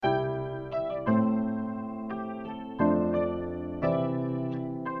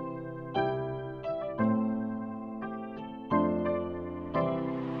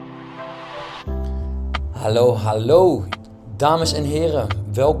Hallo, hallo, dames en heren.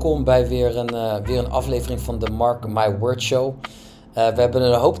 Welkom bij weer een aflevering van de Mark My Word Show. We hebben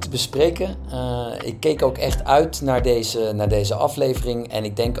een hoop te bespreken. Ik keek ook echt uit naar deze aflevering. En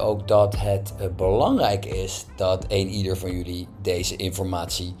ik denk ook dat het belangrijk is dat ieder van jullie deze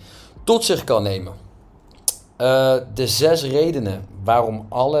informatie tot zich kan nemen. De 6 redenen waarom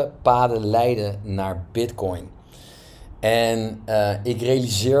alle paden leiden naar Bitcoin. En ik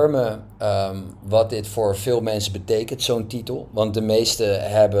realiseer me wat dit voor veel mensen betekent, zo'n titel. Want de meesten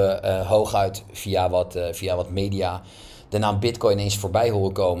hebben hooguit via wat media de naam Bitcoin eens voorbij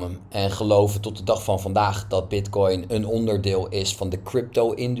horen komen. En geloven tot de dag van vandaag dat Bitcoin een onderdeel is van de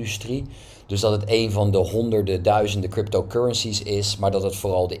crypto-industrie. Dus dat het een van de honderden, duizenden cryptocurrencies is. Maar dat het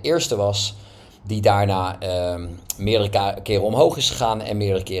vooral de eerste was die daarna meerdere keren omhoog is gegaan en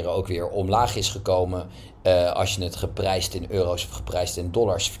meerdere keren ook weer omlaag is gekomen. Als je het geprijsd in euro's of geprijsd in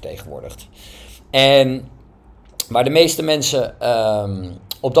dollars vertegenwoordigt. En waar de meeste mensen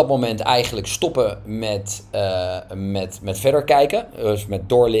op dat moment eigenlijk stoppen met verder kijken. Dus met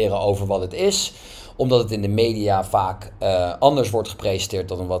doorleren over wat het is. Omdat het in de media vaak anders wordt gepresenteerd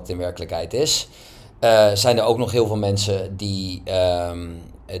dan wat het in werkelijkheid is. Zijn er ook nog heel veel mensen die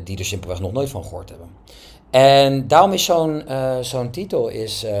er simpelweg nog nooit van gehoord hebben. En daarom is zo'n titel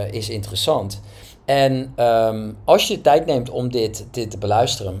is interessant. En als je de tijd neemt om dit te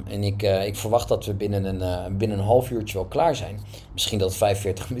beluisteren, en ik verwacht dat we binnen een half uurtje wel klaar zijn. Misschien dat het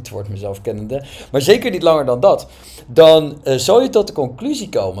 45 minuten wordt, mezelf kennende, maar zeker niet langer dan dat. Dan zal je tot de conclusie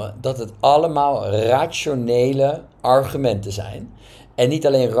komen dat het allemaal rationele argumenten zijn. En niet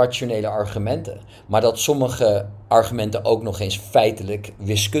alleen rationele argumenten, maar dat sommige argumenten ook nog eens feitelijk,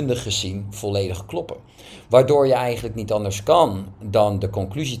 wiskundig gezien, volledig kloppen. Waardoor je eigenlijk niet anders kan dan de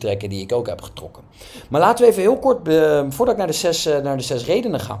conclusie trekken die ik ook heb getrokken. Maar laten we even heel kort, voordat ik naar de zes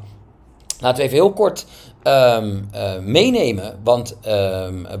redenen ga, laten we even heel kort meenemen,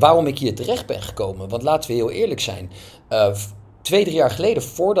 waarom ik hier terecht ben gekomen. Want laten we heel eerlijk zijn. 2-3 jaar geleden,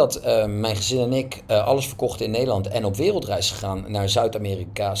 voordat mijn gezin en ik alles verkochten in Nederland en op wereldreis gegaan naar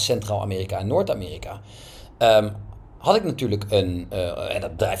Zuid-Amerika, Centraal-Amerika en Noord-Amerika, had ik natuurlijk en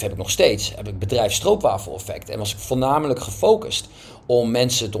dat bedrijf heb ik nog steeds, heb ik bedrijf stroopwafel-effect. En was ik voornamelijk gefocust om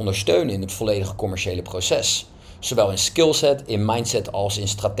mensen te ondersteunen in het volledige commerciële proces. Zowel in skillset, in mindset als in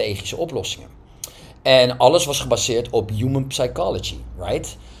strategische oplossingen. En alles was gebaseerd op human psychology,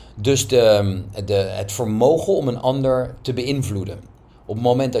 right? Dus het vermogen om een ander te beïnvloeden. Op het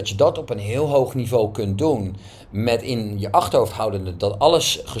moment dat je dat op een heel hoog niveau kunt doen, met in je achterhoofd houdende dat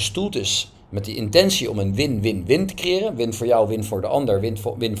alles gestoeld is met de intentie om een win-win-win te creëren. Win voor jou, win voor de ander,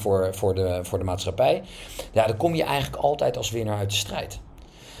 win voor de maatschappij. Ja, dan kom je eigenlijk altijd als winnaar uit de strijd.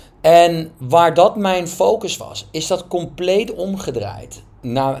 En waar dat mijn focus was, is dat compleet omgedraaid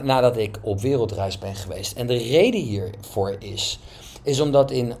nadat ik op wereldreis ben geweest. En de reden hiervoor is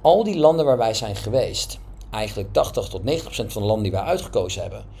omdat in al die landen waar wij zijn geweest, eigenlijk 80 tot 90% van de landen die wij uitgekozen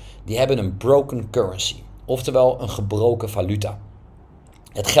hebben, die hebben een broken currency. Oftewel een gebroken valuta.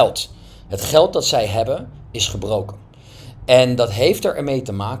 Het geld dat zij hebben is gebroken. En dat heeft ermee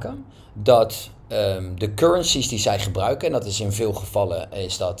te maken dat de currencies die zij gebruiken, en dat is in veel gevallen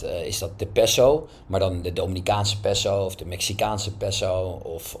is dat de peso, maar dan de Dominicaanse peso of de Mexicaanse peso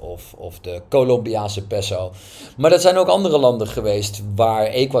of de Colombiaanse peso. Maar dat zijn ook andere landen geweest waar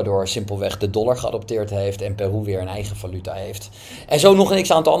Ecuador simpelweg de dollar geadopteerd heeft en Peru weer een eigen valuta heeft. En zo nog een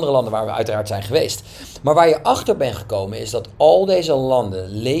x-aantal andere landen waar we uiteraard zijn geweest. Maar waar je achter bent gekomen is dat al deze landen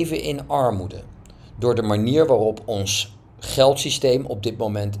leven in armoede door de manier waarop ons geldsysteem op dit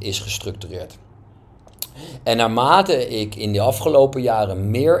moment is gestructureerd. En naarmate ik in de afgelopen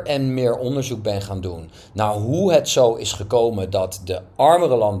jaren meer en meer onderzoek ben gaan doen naar hoe het zo is gekomen dat de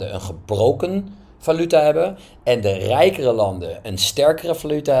armere landen een gebroken valuta hebben en de rijkere landen een sterkere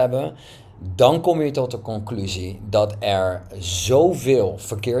valuta hebben, dan kom je tot de conclusie dat er zoveel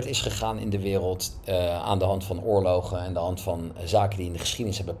verkeerd is gegaan in de wereld aan de hand van oorlogen en de hand van zaken die in de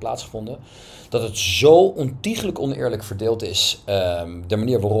geschiedenis hebben plaatsgevonden, dat het zo ontiegelijk oneerlijk verdeeld is, de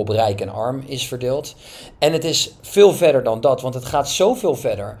manier waarop rijk en arm is verdeeld. En het is veel verder dan dat, want het gaat zoveel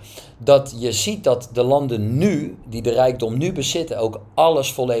verder dat je ziet dat de landen nu, die de rijkdom nu bezitten, ook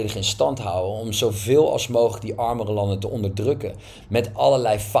alles volledig in stand houden om zoveel als mogelijk die armere landen te onderdrukken met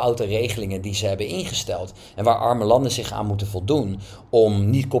allerlei foute regelingen die ze hebben ingesteld en waar arme landen zich aan moeten voldoen om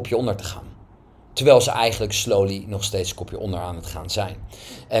niet kopje onder te gaan. Terwijl ze eigenlijk slowly nog steeds kopje onder aan het gaan zijn.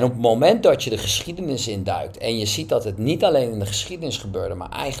 En op het moment dat je de geschiedenis induikt en je ziet dat het niet alleen in de geschiedenis gebeurde, maar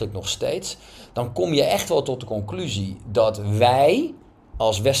eigenlijk nog steeds, dan kom je echt wel tot de conclusie dat wij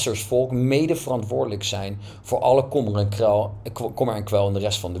als westers volk mede verantwoordelijk zijn voor alle kommer en kwel in de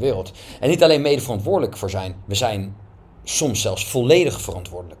rest van de wereld. En niet alleen mede verantwoordelijk voor zijn, we zijn soms zelfs volledig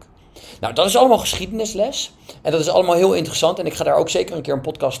verantwoordelijk. Nou, dat is allemaal geschiedenisles en dat is allemaal heel interessant en ik ga daar ook zeker een keer een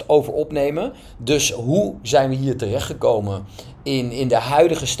podcast over opnemen. Dus hoe zijn we hier terechtgekomen in de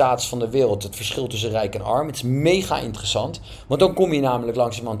huidige status van de wereld, het verschil tussen rijk en arm? Het is mega interessant, want dan kom je namelijk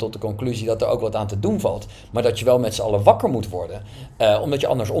langzamerhand tot de conclusie dat er ook wat aan te doen valt, maar dat je wel met z'n allen wakker moet worden, omdat je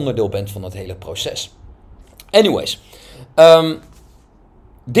anders onderdeel bent van dat hele proces. Anyways,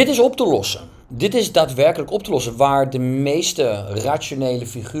 dit is op te lossen. Dit is daadwerkelijk op te lossen waar de meeste rationele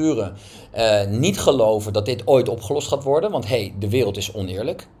figuren niet geloven dat dit ooit opgelost gaat worden. Want de wereld is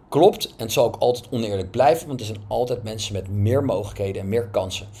oneerlijk. Klopt, en het zal ook altijd oneerlijk blijven, want er zijn altijd mensen met meer mogelijkheden en meer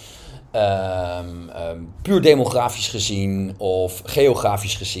kansen. Puur demografisch gezien of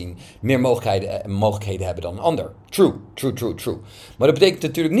geografisch gezien meer mogelijkheden hebben dan een ander. True. Maar dat betekent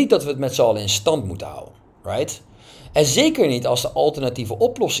natuurlijk niet dat we het met z'n allen in stand moeten houden. Right? En zeker niet als er alternatieve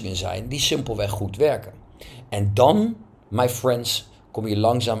oplossingen zijn die simpelweg goed werken. En dan, my friends, kom je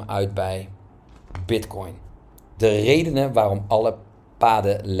langzaam uit bij Bitcoin. De redenen waarom alle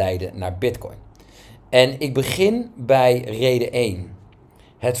paden leiden naar Bitcoin. En ik begin bij reden 1.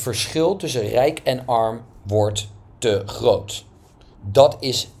 Het verschil tussen rijk en arm wordt te groot. Dat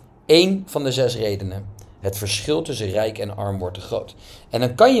is 1 van de 6 redenen. Het verschil tussen rijk en arm wordt te groot. En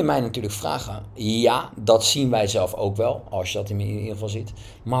dan kan je mij natuurlijk vragen, ja, dat zien wij zelf ook wel, als je dat in ieder geval ziet.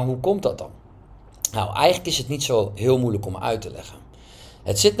 Maar hoe komt dat dan? Nou, eigenlijk is het niet zo heel moeilijk om uit te leggen.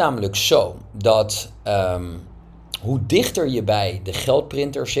 Het zit namelijk zo dat hoe dichter je bij de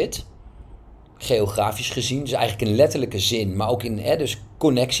geldprinter zit, geografisch gezien, dus eigenlijk in letterlijke zin, maar ook in dus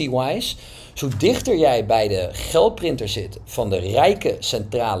connectie-wise, zo dichter jij bij de geldprinter zit van de rijke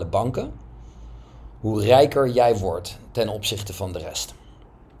centrale banken, hoe rijker jij wordt ten opzichte van de rest.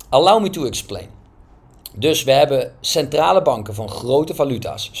 Allow me to explain. Dus we hebben centrale banken van grote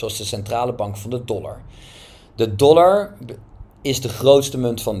valuta's, zoals de centrale bank van de dollar. De dollar is de grootste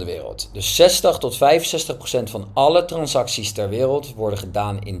munt van de wereld. Dus 60 tot 65% van alle transacties ter wereld worden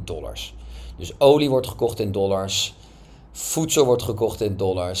gedaan in dollars. Dus olie wordt gekocht in dollars, voedsel wordt gekocht in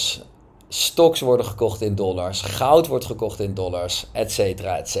dollars, stocks worden gekocht in dollars, goud wordt gekocht in dollars, et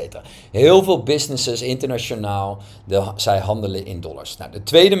cetera, et cetera. Heel veel businesses internationaal, zij handelen in dollars. Nou, de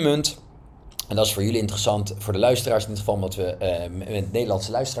tweede munt, en dat is voor jullie interessant, voor de luisteraars in dit geval, omdat we met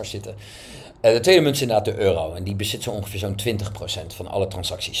Nederlandse luisteraars zitten. De tweede munt is inderdaad de euro en die bezit zo ongeveer zo'n 20% van alle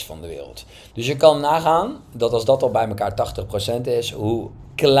transacties van de wereld. Dus je kan nagaan dat als dat al bij elkaar 80% is, hoe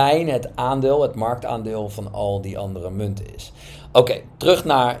klein het aandeel, het marktaandeel van al die andere munten is. Oké, terug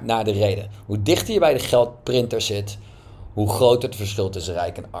naar de reden. Hoe dichter je bij de geldprinter zit, hoe groter het verschil tussen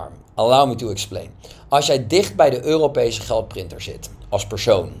rijk en arm. Allow me to explain. Als jij dicht bij de Europese geldprinter zit, als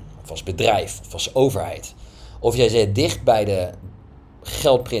persoon, of als bedrijf, of als overheid, of jij zit dicht bij de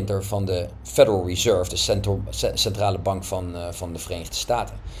geldprinter van de Federal Reserve, de centrale bank van de Verenigde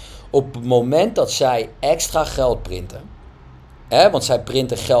Staten. Op het moment dat zij extra geld printen, want zij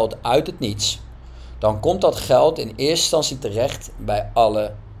printen geld uit het niets, dan komt dat geld in eerste instantie terecht bij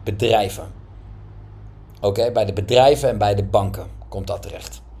alle bedrijven. Oké, bij de bedrijven en bij de banken komt dat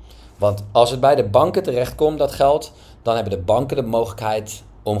terecht. Want als het bij de banken terecht komt, dat geld, dan hebben de banken de mogelijkheid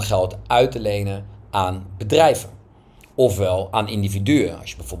om geld uit te lenen aan bedrijven. Ofwel aan individuen, als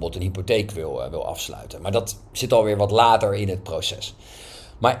je bijvoorbeeld een hypotheek wil afsluiten. Maar dat zit alweer wat later in het proces.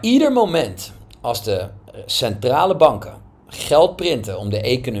 Maar ieder moment als de centrale banken geld printen om de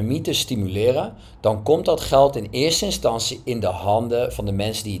economie te stimuleren, dan komt dat geld in eerste instantie in de handen van de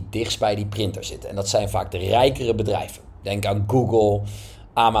mensen die het dichtst bij die printer zitten. En dat zijn vaak de rijkere bedrijven. Denk aan Google,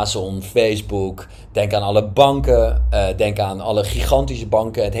 Amazon, Facebook, denk aan alle banken, denk aan alle gigantische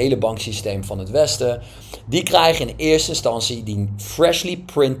banken, het hele banksysteem van het Westen. Die krijgen in eerste instantie die freshly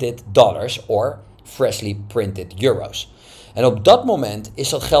printed dollars of freshly printed euro's. En op dat moment is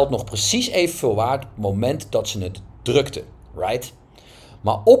dat geld nog precies evenveel waard op het moment dat ze het drukten, right?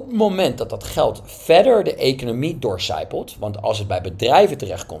 Maar op het moment dat dat geld verder de economie doorcijpelt, want als het bij bedrijven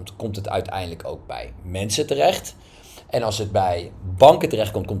terechtkomt, komt het uiteindelijk ook bij mensen terecht. En als het bij banken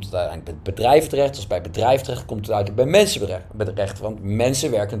terechtkomt, komt het uiteindelijk bij bedrijven terecht. Als het bij bedrijven terecht komt het uiteindelijk bij mensen terecht. Want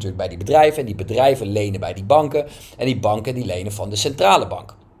mensen werken natuurlijk bij die bedrijven. En die bedrijven lenen bij die banken. En die banken die lenen van de centrale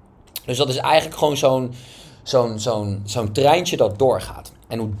bank. Dus dat is eigenlijk gewoon zo'n treintje dat doorgaat.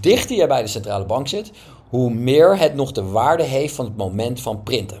 En hoe dichter je bij de centrale bank zit, hoe meer het nog de waarde heeft van het moment van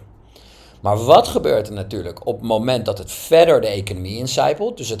printen. Maar wat gebeurt er natuurlijk op het moment dat het verder de economie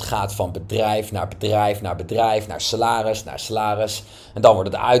incijpelt? Dus het gaat van bedrijf naar bedrijf naar bedrijf, naar salaris. En dan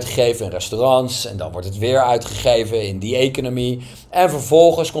wordt het uitgegeven in restaurants en dan wordt het weer uitgegeven in die economie. En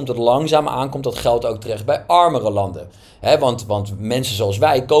vervolgens komt het langzaamaan, komt dat geld ook terecht bij armere landen. Want mensen zoals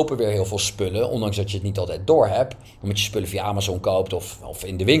wij kopen weer heel veel spullen, ondanks dat je het niet altijd doorhebt. Omdat je spullen via Amazon koopt of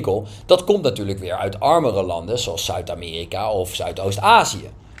in de winkel. Dat komt natuurlijk weer uit armere landen, zoals Zuid-Amerika of Zuidoost-Azië,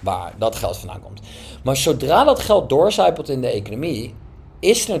 waar dat geld vandaan komt. Maar zodra dat geld doorcijpelt in de economie,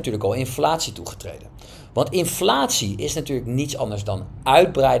 is er natuurlijk al inflatie toegetreden. Want inflatie is natuurlijk niets anders dan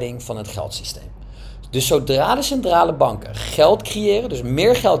uitbreiding van het geldsysteem. Dus zodra de centrale banken geld creëren, dus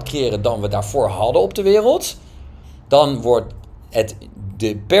meer geld creëren dan we daarvoor hadden op de wereld, dan wordt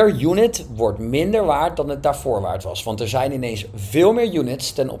de per unit wordt minder waard dan het daarvoor waard was. Want er zijn ineens veel meer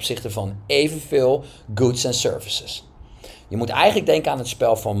units ten opzichte van evenveel goods en services. Je moet eigenlijk denken aan het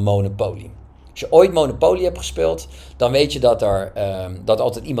spel van Monopoly. Als je ooit Monopoly hebt gespeeld, dan weet je dat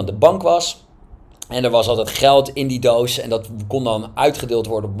altijd iemand de bank was. En er was altijd geld in die doos en dat kon dan uitgedeeld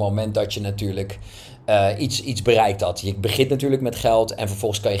worden op het moment dat je natuurlijk iets bereikt had. Je begint natuurlijk met geld en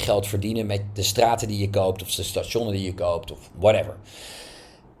vervolgens kan je geld verdienen met de straten die je koopt of de stationen die je koopt of whatever.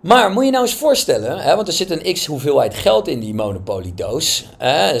 Maar moet je nou eens voorstellen, want er zit een x hoeveelheid geld in die Monopoly-doos.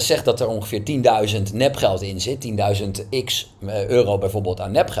 Zeg dat er ongeveer 10.000 nepgeld in zit, 10.000 x euro bijvoorbeeld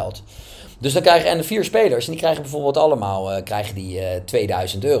aan nepgeld. Dus dan krijgen de 4 spelers en die krijgen bijvoorbeeld allemaal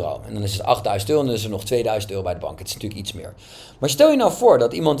 2000 euro. En dan is het 8000 euro en dan is er nog 2000 euro bij de bank. Het is natuurlijk iets meer. Maar stel je nou voor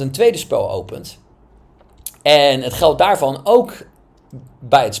dat iemand een tweede spel opent en het geld daarvan ook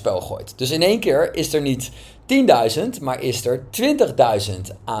bij het spel gooit. Dus in één keer is er niet 10.000, maar is er 20.000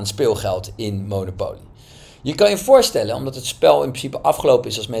 aan speelgeld in Monopoly. Je kan je voorstellen, omdat het spel in principe afgelopen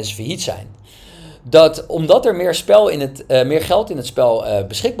is als mensen failliet zijn, dat omdat er meer geld in het spel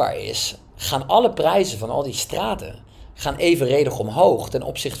beschikbaar is, gaan alle prijzen van al die straten evenredig omhoog ten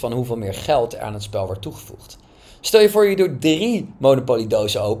opzichte van hoeveel meer geld er aan het spel wordt toegevoegd. Stel je voor, je doet 3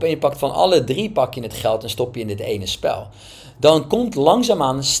 Monopoly-dozen open en je pakt van alle 3 pak je het geld en stop je in dit ene spel. Dan komt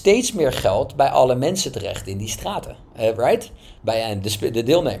langzaamaan steeds meer geld bij alle mensen terecht in die straten. Right? Bij de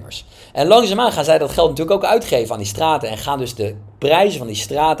deelnemers. En langzaamaan gaan zij dat geld natuurlijk ook uitgeven aan die straten. En gaan dus de prijzen van die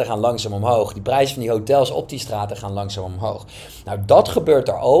straten gaan langzaam omhoog. Die prijzen van die hotels op die straten gaan langzaam omhoog. Nou, dat gebeurt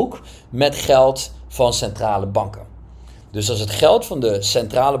er ook met geld van centrale banken. Dus als het geld van de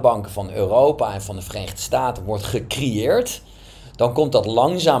centrale banken van Europa en van de Verenigde Staten wordt gecreëerd, dan komt dat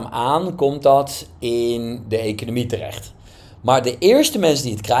langzaamaan in de economie terecht. Maar de eerste mensen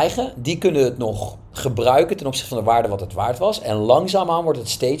die het krijgen, die kunnen het nog gebruiken ten opzichte van de waarde wat het waard was. En langzaamaan wordt het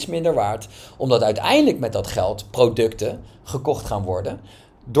steeds minder waard, omdat uiteindelijk met dat geld producten gekocht gaan worden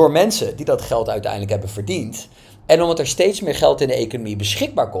door mensen die dat geld uiteindelijk hebben verdiend. En omdat er steeds meer geld in de economie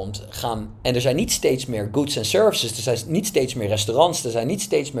beschikbaar komt, en er zijn niet steeds meer goods en services, er zijn niet steeds meer restaurants, er zijn niet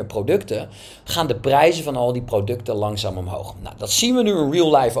steeds meer producten, gaan de prijzen van al die producten langzaam omhoog. Nou, dat zien we nu in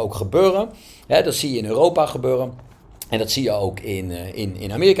real life ook gebeuren. Dat zie je in Europa gebeuren. En dat zie je ook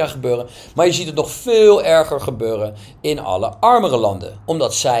in Amerika gebeuren. Maar je ziet het nog veel erger gebeuren in alle armere landen.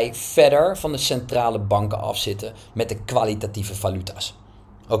 Omdat zij verder van de centrale banken afzitten met de kwalitatieve valuta's.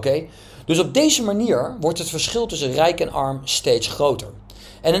 Oké? Dus op deze manier wordt het verschil tussen rijk en arm steeds groter.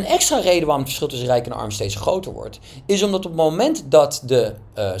 En een extra reden waarom het verschil tussen rijk en arm steeds groter wordt, is omdat op het moment dat de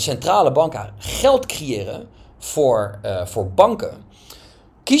centrale banken geld creëren voor banken,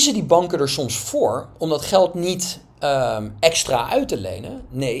 kiezen die banken er soms voor om dat geld niet extra uit te lenen.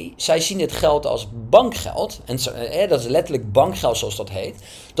 Nee, zij zien het geld als bankgeld. En dat is letterlijk bankgeld zoals dat heet.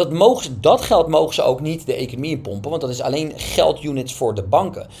 Dat geld mogen ze ook niet de economie in pompen, want dat is alleen geldunits voor de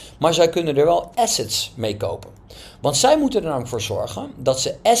banken. Maar zij kunnen er wel assets mee kopen. Want zij moeten er namelijk voor zorgen dat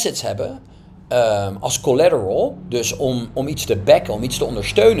ze assets hebben als collateral. Dus om iets te backen, om iets te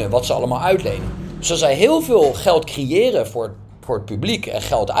ondersteunen wat ze allemaal uitlenen. Dus als zij heel veel geld creëren voor het publiek en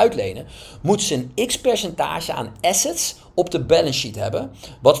geld uitlenen, moeten ze een x-percentage aan assets op de balance sheet hebben,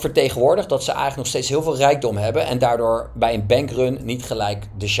 wat vertegenwoordigt dat ze eigenlijk nog steeds heel veel rijkdom hebben en daardoor bij een bankrun niet gelijk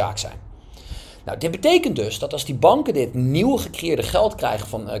de sjaak zijn. Nou, dit betekent dus dat als die banken dit nieuwe gecreëerde geld krijgen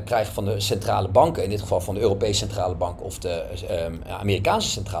van de centrale banken, in dit geval van de Europese Centrale Bank of de Amerikaanse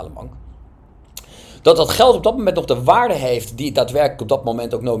Centrale Bank, dat geld op dat moment nog de waarde heeft die het daadwerkelijk op dat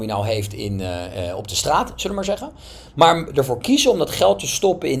moment ook nominaal heeft op de straat, zullen we maar zeggen. Maar ervoor kiezen om dat geld te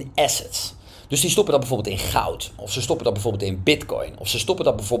stoppen in assets. Dus die stoppen dat bijvoorbeeld in goud. Of ze stoppen dat bijvoorbeeld in bitcoin. Of ze stoppen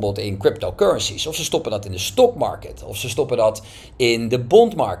dat bijvoorbeeld in cryptocurrencies. Of ze stoppen dat in de stock market. Of ze stoppen dat in de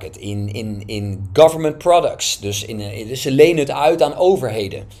bond market. In government products. Dus ze lenen het uit aan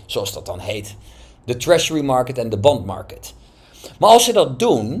overheden, zoals dat dan heet. De treasury market en de bond market. Maar als ze dat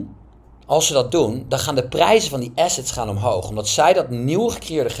doen, als ze dat doen, dan gaan de prijzen van die assets gaan omhoog. Omdat zij dat nieuw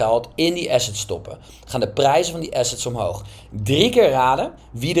gecreëerde geld in die assets stoppen, gaan de prijzen van die assets omhoog. 3 keer raden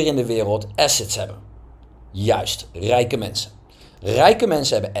wie er in de wereld assets hebben. Juist, rijke mensen. Rijke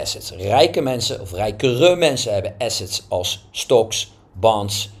mensen hebben assets. Rijke mensen of rijkere mensen hebben assets als stocks,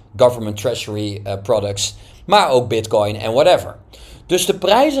 bonds, government treasury products, maar ook bitcoin en whatever. Dus de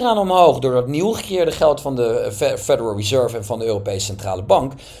prijzen gaan omhoog door dat nieuw gecreëerde geld van de Federal Reserve en van de Europese Centrale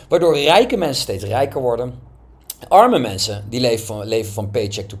Bank, waardoor rijke mensen steeds rijker worden. Arme mensen die leven van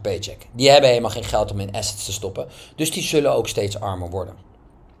paycheck to paycheck. Die hebben helemaal geen geld om in assets te stoppen, dus die zullen ook steeds armer worden.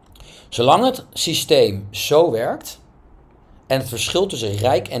 Zolang het systeem zo werkt en het verschil tussen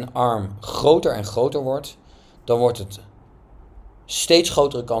rijk en arm groter en groter wordt, dan wordt het steeds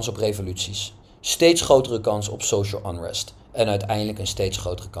grotere kans op revoluties, steeds grotere kans op social unrest en uiteindelijk een steeds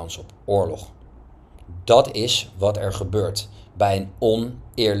grotere kans op oorlog. Dat is wat er gebeurt bij een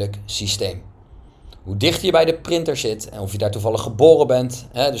oneerlijk systeem. Hoe dichter je bij de printer zit en of je daar toevallig geboren bent,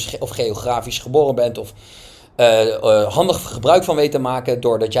 dus of geografisch geboren bent of handig gebruik van weet te maken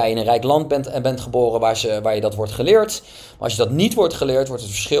doordat jij in een rijk land bent geboren waar je dat wordt geleerd. Maar als je dat niet wordt geleerd, wordt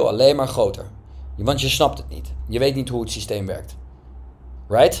het verschil alleen maar groter. Want je snapt het niet. Je weet niet hoe het systeem werkt.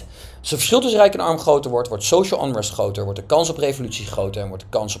 Right? Als het verschil tussen rijk en arm groter wordt social unrest groter, wordt de kans op revolutie groter en wordt de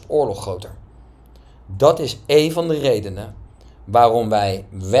kans op oorlog groter. Dat is één van de redenen waarom wij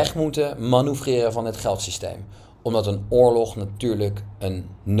weg moeten manoeuvreren van het geldsysteem. Omdat een oorlog natuurlijk een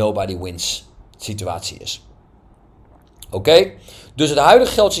nobody wins situatie is. Oké? Dus het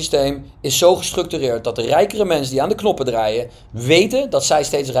huidige geldsysteem is zo gestructureerd dat de rijkere mensen die aan de knoppen draaien weten dat zij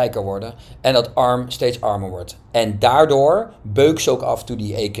steeds rijker worden en dat arm steeds armer wordt. En daardoor beuken ze ook af en toe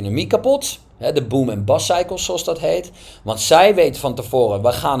die economie kapot. De boom- en bust-cycles zoals dat heet. Want zij weten van tevoren,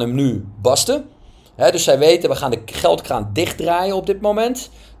 we gaan hem nu basten. Dus zij weten, we gaan de geldkraan dichtdraaien op dit moment.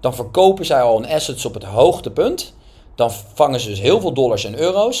 Dan verkopen zij al hun assets op het hoogtepunt. Dan vangen ze dus heel veel dollars en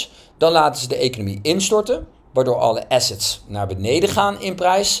euro's. Dan laten ze de economie instorten, waardoor alle assets naar beneden gaan in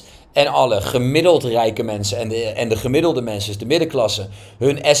prijs. En alle gemiddeld rijke mensen en de gemiddelde mensen, dus de middenklasse,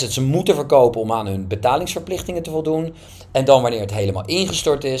 hun assets moeten verkopen om aan hun betalingsverplichtingen te voldoen. En dan wanneer het helemaal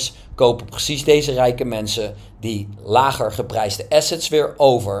ingestort is, kopen precies deze rijke mensen die lager geprijsde assets weer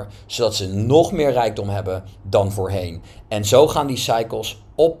over, zodat ze nog meer rijkdom hebben dan voorheen. En zo gaan die cycles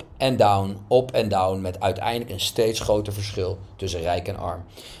op en down, met uiteindelijk een steeds groter verschil tussen rijk en arm.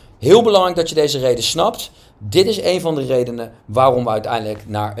 Heel belangrijk dat je deze reden snapt. Dit is een van de redenen waarom we uiteindelijk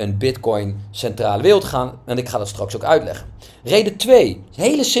naar een Bitcoin centrale wereld gaan. En ik ga dat straks ook uitleggen. Reden 2,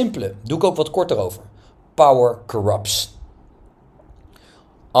 hele simpele, doe ik ook wat korter over. Power corrupts.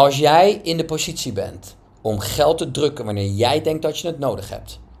 Als jij in de positie bent om geld te drukken wanneer jij denkt dat je het nodig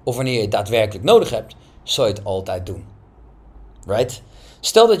hebt, of wanneer je het daadwerkelijk nodig hebt, zal je het altijd doen. Right?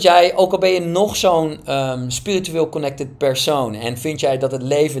 Stel dat jij, ook al ben je nog zo'n spiritueel connected persoon en vind jij dat het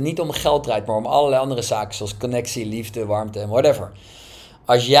leven niet om geld draait, maar om allerlei andere zaken zoals connectie, liefde, warmte en whatever.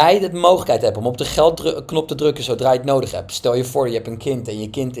 Als jij de mogelijkheid hebt om op de geldknop te drukken zodra je het nodig hebt. Stel je voor je hebt een kind en je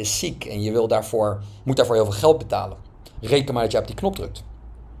kind is ziek en je moet daarvoor heel veel geld betalen. Reken maar dat je op die knop drukt.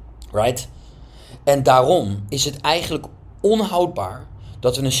 Right? En daarom is het eigenlijk onhoudbaar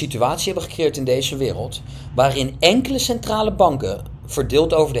dat we een situatie hebben gecreëerd in deze wereld waarin enkele centrale banken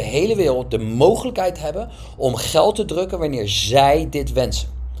verdeeld over de hele wereld de mogelijkheid hebben om geld te drukken wanneer zij dit wensen.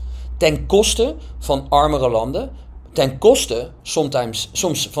 Ten koste van armere landen, ten koste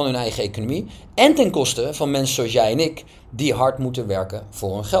soms van hun eigen economie en ten koste van mensen zoals jij en ik die hard moeten werken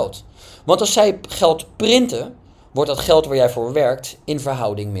voor hun geld. Want als zij geld printen, wordt dat geld waar jij voor werkt in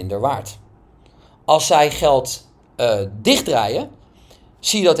verhouding minder waard. Als zij geld dichtdraaien,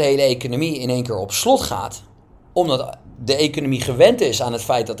 zie je dat de hele economie in één keer op slot gaat, omdat de economie gewend is aan het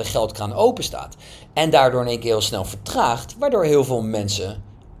feit dat de geldkraan open staat. En daardoor in één keer heel snel vertraagt, waardoor heel veel mensen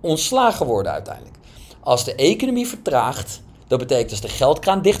ontslagen worden uiteindelijk. Als de economie vertraagt, dat betekent als de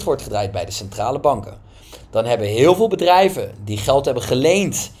geldkraan dicht wordt gedraaid bij de centrale banken. Dan hebben heel veel bedrijven die geld hebben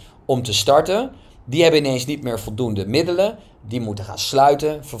geleend om te starten, die hebben ineens niet meer voldoende middelen. Die moeten gaan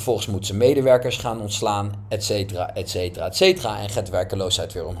sluiten. Vervolgens moeten ze medewerkers gaan ontslaan, et cetera, et cetera, et cetera. En gaat de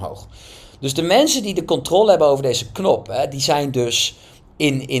werkeloosheid weer omhoog. Dus de mensen die de controle hebben over deze knop, die zijn dus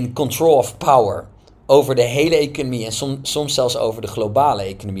in control of power over de hele economie en soms zelfs over de globale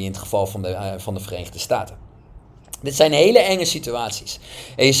economie in het geval van de Verenigde Staten. Dit zijn hele enge situaties.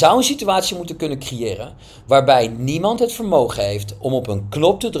 En je zou een situatie moeten kunnen creëren waarbij niemand het vermogen heeft om op een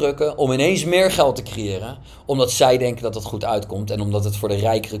knop te drukken om ineens meer geld te creëren, omdat zij denken dat het goed uitkomt en omdat het voor de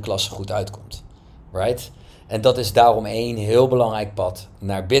rijkere klasse goed uitkomt. Right? En dat is daarom één heel belangrijk pad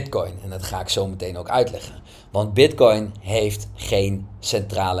naar Bitcoin. En dat ga ik zo meteen ook uitleggen. Want Bitcoin heeft geen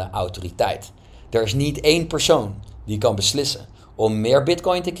centrale autoriteit. Er is niet één persoon die kan beslissen om meer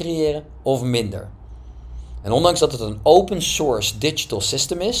Bitcoin te creëren of minder. En ondanks dat het een open source digital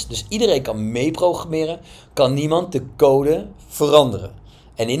system is, dus iedereen kan meeprogrammeren, kan niemand de code veranderen.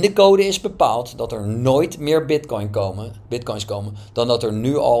 En in de code is bepaald dat er nooit meer bitcoins komen dan dat er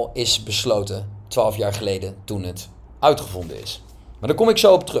nu al is besloten 12 jaar geleden toen het uitgevonden is. Maar daar kom ik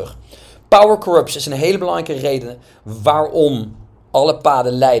zo op terug. Power corrupts is een hele belangrijke reden waarom alle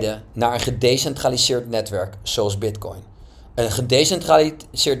paden leiden naar een gedecentraliseerd netwerk zoals Bitcoin. Een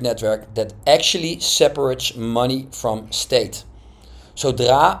gedecentraliseerd netwerk that actually separates money from state.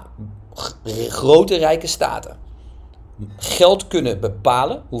 Zodra grote rijke staten geld kunnen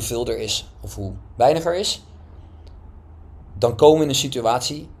bepalen hoeveel er is of hoe weinig er is, dan komen we in een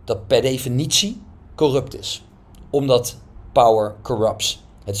situatie dat per definitie corrupt is. Omdat power corrupts.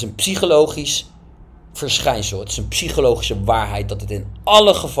 Het is een psychologisch verschijnsel. Het is een psychologische waarheid dat het in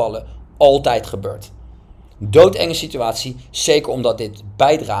alle gevallen altijd gebeurt. Doodenge situatie, zeker omdat dit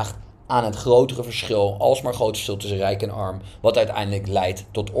bijdraagt aan het grotere verschil, alsmaar groot verschil tussen rijk en arm, wat uiteindelijk leidt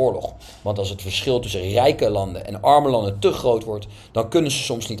tot oorlog. Want als het verschil tussen rijke landen en arme landen te groot wordt, dan kunnen ze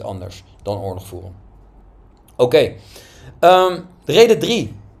soms niet anders dan oorlog voeren. Oké, reden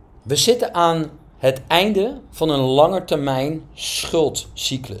 3. We zitten aan het einde van een langetermijn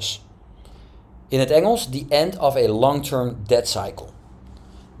schuldcyclus. In het Engels, the end of a long-term debt cycle.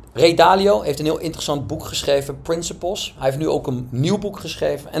 Ray Dalio heeft een heel interessant boek geschreven, Principles. Hij heeft nu ook een nieuw boek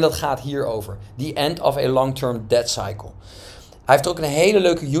geschreven en dat gaat hierover. The End of a Long-Term Debt Cycle. Hij heeft er ook een hele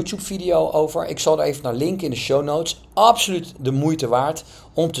leuke YouTube-video over. Ik zal er even naar linken in de show notes. Absoluut de moeite waard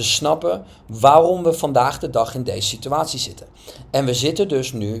om te snappen waarom we vandaag de dag in deze situatie zitten. En we zitten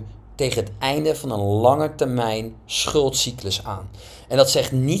dus nu tegen het einde van een lange termijn schuldcyclus aan. En dat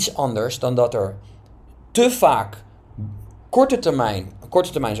zegt niets anders dan dat er te vaak korte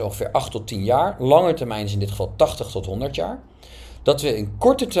termijn is ongeveer 8 tot 10 jaar. Lange termijn is in dit geval 80 tot 100 jaar. Dat we in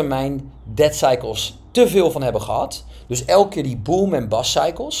korte termijn debt cycles te veel van hebben gehad. Dus elke keer die boom en bust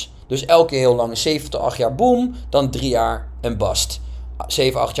cycles. Dus elke keer heel lang 7 tot 8 jaar boom, dan 3 jaar een bust.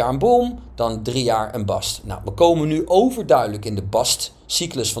 7, 8 jaar een boom, dan 3 jaar een bust. Nou, we komen nu overduidelijk in de bust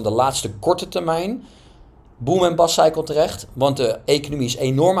cyclus van de laatste korte termijn boom en bust cycle terecht, want de economie is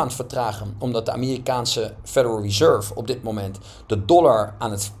enorm aan het vertragen, omdat de Amerikaanse Federal Reserve op dit moment de dollar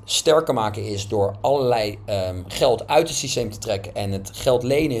aan het sterker maken is door allerlei geld uit het systeem te trekken en het geld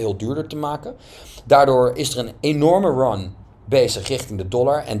lenen heel duurder te maken. Daardoor is er een enorme run bezig richting de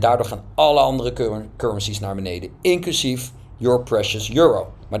dollar en daardoor gaan alle andere currencies naar beneden, inclusief your precious euro.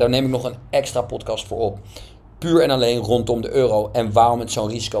 Maar daar neem ik nog een extra podcast voor op. Puur en alleen rondom de euro en waarom het zo'n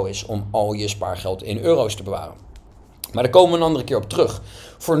risico is om al je spaargeld in euro's te bewaren. Maar daar komen we een andere keer op terug.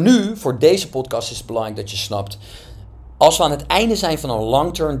 Voor nu, voor deze podcast is het belangrijk dat je snapt, als we aan het einde zijn van een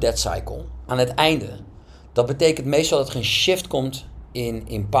long-term debt cycle, aan het einde, dat betekent meestal dat er een shift komt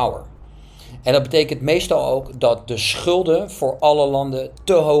in power. En dat betekent meestal ook dat de schulden voor alle landen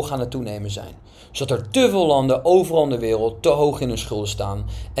te hoog aan het toenemen zijn. Zodat er te veel landen overal in de wereld te hoog in hun schulden staan.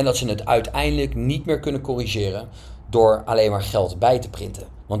 En dat ze het uiteindelijk niet meer kunnen corrigeren door alleen maar geld bij te printen.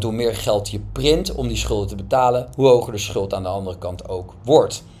 Want hoe meer geld je print om die schulden te betalen, hoe hoger de schuld aan de andere kant ook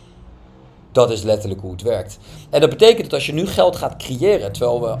wordt. Dat is letterlijk hoe het werkt. En dat betekent dat als je nu geld gaat creëren,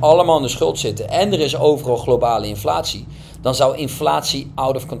 terwijl we allemaal in de schuld zitten en er is overal globale inflatie, dan zou inflatie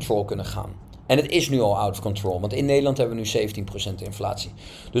out of control kunnen gaan. En het is nu al out of control, want in Nederland hebben we nu 17% inflatie.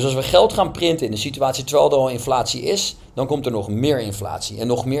 Dus als we geld gaan printen in de situatie terwijl er al inflatie is, dan komt er nog meer inflatie. En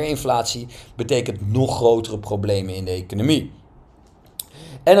nog meer inflatie betekent nog grotere problemen in de economie.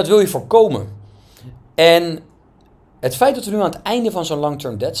 En dat wil je voorkomen. En het feit dat we nu aan het einde van zo'n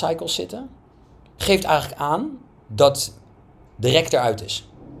long-term debt cycle zitten, geeft eigenlijk aan dat de rek eruit is.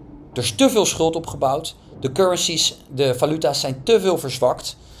 Er is te veel schuld opgebouwd, de currencies, de valuta's zijn te veel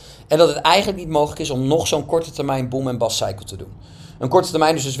verzwakt. En dat het eigenlijk niet mogelijk is om nog zo'n korte termijn boom en bust cycle te doen. Een korte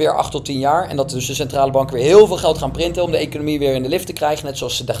termijn is dus weer 8 tot 10 jaar. En dat dus de centrale banken weer heel veel geld gaan printen om de economie weer in de lift te krijgen. Net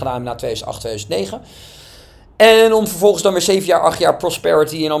zoals ze dat gedaan hebben na 2008, 2009. En om vervolgens dan weer 7 jaar, 8 jaar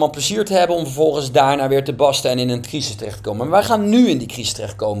prosperity en allemaal plezier te hebben. Om vervolgens daarna weer te basten en in een crisis terecht te komen. Maar wij gaan nu in die crisis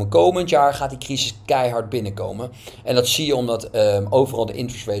terechtkomen. Komend jaar gaat die crisis keihard binnenkomen. En dat zie je omdat overal de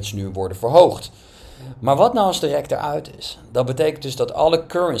interest rates nu worden verhoogd. Maar wat nou als de rek eruit is? Dat betekent dus dat alle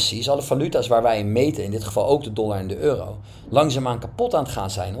currencies, alle valuta's waar wij in meten, in dit geval ook de dollar en de euro, langzaamaan kapot aan het gaan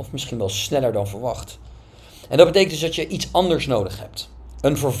zijn of misschien wel sneller dan verwacht. En dat betekent dus dat je iets anders nodig hebt.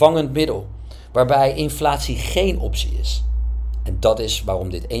 Een vervangend middel, waarbij inflatie geen optie is. En dat is waarom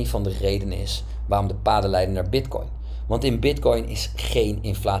dit een van de redenen is waarom de paden leiden naar Bitcoin. Want in Bitcoin is geen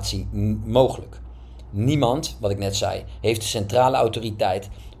inflatie mogelijk. Niemand, wat ik net zei, heeft de centrale autoriteit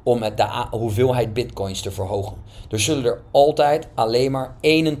om de hoeveelheid bitcoins te verhogen. Er zullen er altijd alleen maar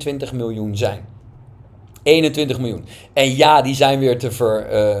 21 miljoen zijn. 21 miljoen. En ja, die zijn weer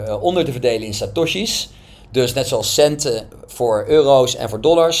onder te verdelen in satoshis. Dus net zoals centen voor euro's en voor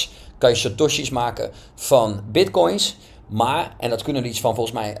dollars, kan je satoshis maken van bitcoins. Maar, en dat kunnen er iets van,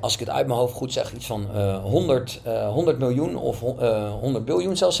 volgens mij, als ik het uit mijn hoofd goed zeg, iets van 100 miljoen of 100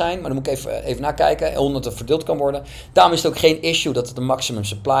 biljoen zal zijn. Maar dan moet ik even nakijken, 100 dat verdeeld kan worden. Daarom is het ook geen issue dat het een maximum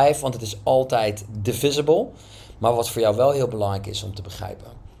supply heeft, want het is altijd divisible. Maar wat voor jou wel heel belangrijk is om te begrijpen,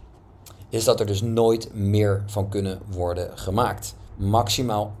 is dat er dus nooit meer van kunnen worden gemaakt.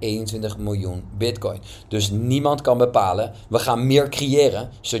 Maximaal 21 miljoen bitcoin. Dus niemand kan bepalen, we gaan meer creëren,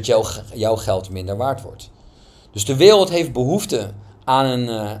 zodat jouw geld minder waard wordt. Dus de wereld heeft behoefte aan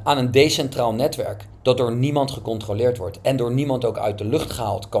een decentraal netwerk dat door niemand gecontroleerd wordt en door niemand ook uit de lucht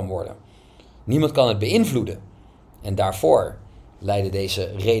gehaald kan worden. Niemand kan het beïnvloeden. En daarvoor leiden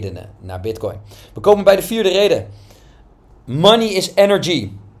deze redenen naar Bitcoin. We komen bij de vierde reden. Money is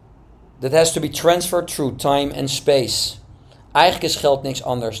energy. That has to be transferred through time and space. Eigenlijk is geld niks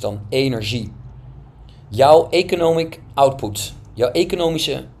anders dan energie. Jouw economic output, jouw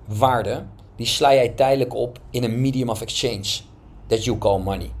economische waarde, die sla jij tijdelijk op in een medium of exchange. That you call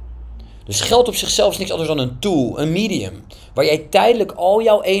money. Dus geld op zichzelf is niks anders dan een tool, een medium, waar jij tijdelijk al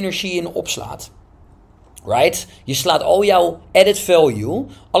jouw energie in opslaat. Right? Je slaat al jouw added value,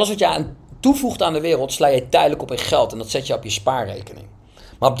 alles wat je toevoegt aan de wereld, sla je tijdelijk op in geld en dat zet je op je spaarrekening.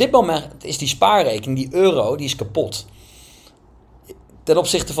 Maar op dit moment is die spaarrekening, die euro, die is kapot. Ten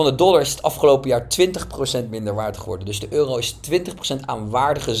opzichte van de dollar is het afgelopen jaar 20% minder waard geworden. Dus de euro is 20% aan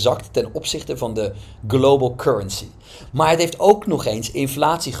waarde gezakt ten opzichte van de global currency. Maar het heeft ook nog eens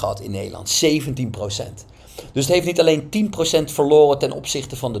inflatie gehad in Nederland, 17%. Dus het heeft niet alleen 10% verloren ten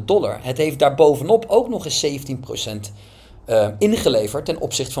opzichte van de dollar. Het heeft daarbovenop ook nog eens 17% ingeleverd ten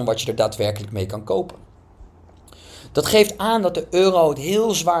opzichte van wat je er daadwerkelijk mee kan kopen. Dat geeft aan dat de euro het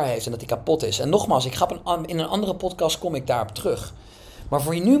heel zwaar heeft en dat die kapot is. En nogmaals, in een andere podcast kom ik daarop terug. Maar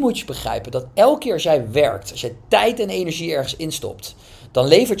voor je nu moet je begrijpen dat elke keer als jij werkt, als jij tijd en energie ergens instopt, dan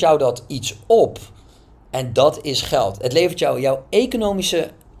levert jou dat iets op. En dat is geld. Het levert jou jouw economische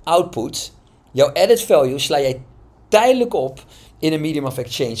output, jouw added value, sla jij tijdelijk op in een medium of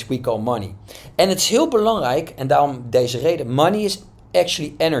exchange we call money. En het is heel belangrijk, en daarom deze reden, money is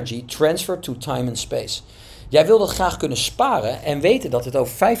actually energy transferred to time and space. Jij wil dat graag kunnen sparen en weten dat het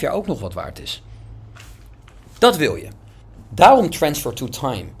over 5 jaar ook nog wat waard is. Dat wil je. Daarom transfer to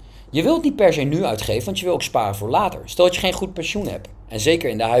time. Je wilt het niet per se nu uitgeven, want je wil ook sparen voor later. Stel dat je geen goed pensioen hebt. En zeker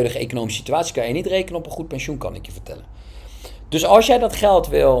in de huidige economische situatie kan je niet rekenen op een goed pensioen, kan ik je vertellen. Dus als jij dat geld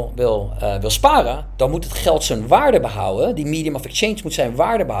wil sparen, dan moet het geld zijn waarde behouden. Die medium of exchange moet zijn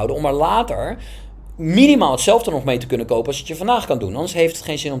waarde behouden om er later minimaal hetzelfde nog mee te kunnen kopen als het je vandaag kan doen. Anders heeft het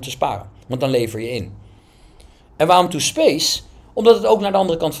geen zin om te sparen, want dan lever je in. En waarom to space? Omdat het ook naar de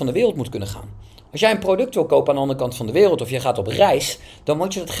andere kant van de wereld moet kunnen gaan. Als jij een product wil kopen aan de andere kant van de wereld of je gaat op reis, dan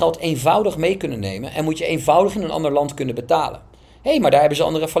moet je dat geld eenvoudig mee kunnen nemen en moet je eenvoudig in een ander land kunnen betalen. Hé, maar daar hebben ze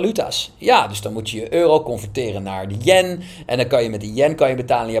andere valuta's. Ja, dus dan moet je je euro converteren naar de yen en dan kan je met de yen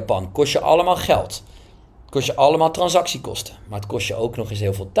betalen in Japan. Kost je allemaal geld. Kost je allemaal transactiekosten. Maar het kost je ook nog eens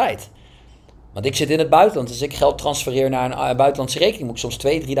heel veel tijd. Want ik zit in het buitenland, dus ik geld transfereer naar een buitenlandse rekening, moet ik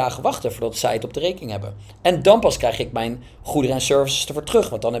soms 2-3 dagen wachten voordat zij het op de rekening hebben. En dan pas krijg ik mijn goederen en services ervoor terug,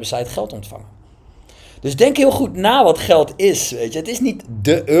 want dan hebben zij het geld ontvangen. Dus denk heel goed na wat geld is. Weet je. Het is niet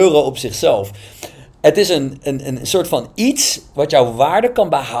de euro op zichzelf. Het is een soort van iets wat jouw waarde kan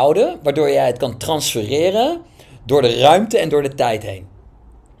behouden, waardoor jij het kan transfereren door de ruimte en door de tijd heen.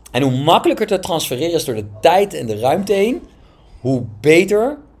 En hoe makkelijker te transfereren is door de tijd en de ruimte heen, hoe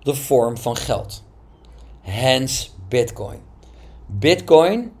beter de vorm van geld. Hence Bitcoin.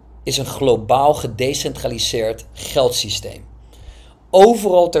 Bitcoin is een globaal gedecentraliseerd geldsysteem.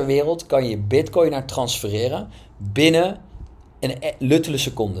 Overal ter wereld kan je bitcoin naar transfereren binnen een luttele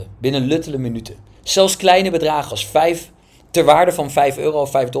seconde, binnen luttele minuten. Zelfs kleine bedragen als ter waarde van 5 euro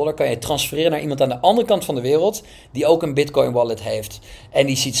of 5 dollar kan je transfereren naar iemand aan de andere kant van de wereld die ook een bitcoin wallet heeft. En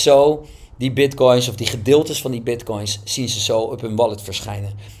die ziet zo die bitcoins of die gedeeltes van die bitcoins zien ze zo op hun wallet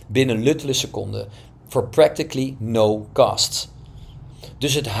verschijnen. Binnen luttele seconden. For practically no cost.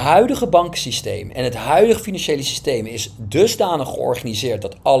 Dus het huidige bankensysteem en het huidige financiële systeem is dusdanig georganiseerd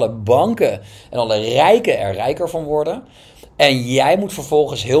dat alle banken en alle rijken er rijker van worden. En jij moet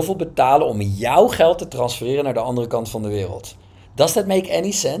vervolgens heel veel betalen om jouw geld te transfereren naar de andere kant van de wereld. Does that make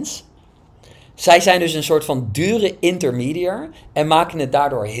any sense? Zij zijn dus een soort van dure intermediair en maken het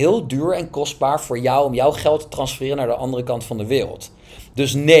daardoor heel duur en kostbaar voor jou om jouw geld te transfereren naar de andere kant van de wereld.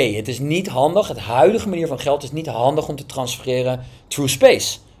 Dus nee, het is niet handig. Het huidige manier van geld is niet handig om te transfereren through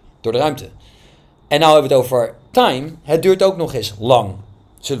space, door de ruimte. En nou hebben we het over time. Het duurt ook nog eens lang,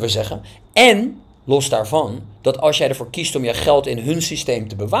 zullen we zeggen. En los daarvan, dat als jij ervoor kiest om je geld in hun systeem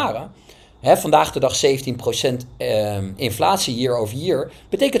te bewaren, vandaag de dag 17% inflatie year over year,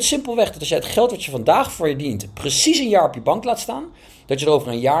 betekent simpelweg dat als jij het geld wat je vandaag voor je dient precies een jaar op je bank laat staan, dat je er over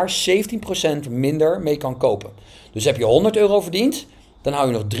een jaar 17% minder mee kan kopen. Dus heb je 100 euro verdiend, dan hou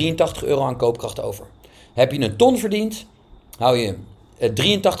je nog 83 euro aan koopkracht over. Heb je een ton verdiend, hou je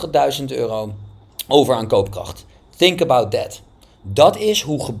 83.000 euro over aan koopkracht. Think about that. Dat is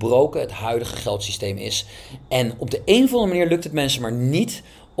hoe gebroken het huidige geldsysteem is. En op de een of andere manier lukt het mensen maar niet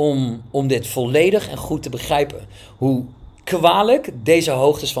om dit volledig en goed te begrijpen. Hoe kwalijk deze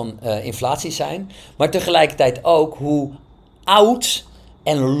hoogtes van inflatie zijn, maar tegelijkertijd ook hoe oud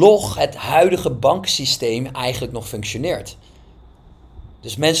en log het huidige bankensysteem eigenlijk nog functioneert.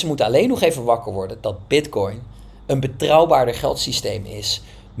 Dus mensen moeten alleen nog even wakker worden dat Bitcoin een betrouwbaarder geldsysteem is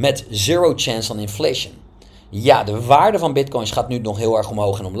met zero chance on inflation. Ja, de waarde van bitcoins gaat nu nog heel erg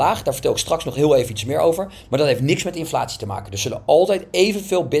omhoog en omlaag. Daar vertel ik straks nog heel even iets meer over. Maar dat heeft niks met inflatie te maken. Er zullen altijd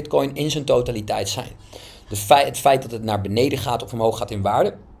evenveel bitcoin in zijn totaliteit zijn. Het feit dat het naar beneden gaat of omhoog gaat in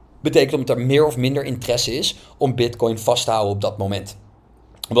waarde, betekent dat er meer of minder interesse is om bitcoin vast te houden op dat moment.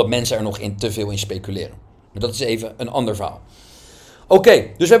 Omdat mensen er nog te veel in speculeren. Maar dat is even een ander verhaal. Oké,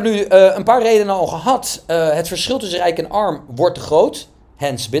 dus we hebben nu een paar redenen al gehad. Het verschil tussen rijk en arm wordt te groot,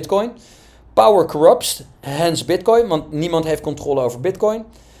 hence bitcoin. Power corrupts, hence bitcoin, want niemand heeft controle over bitcoin.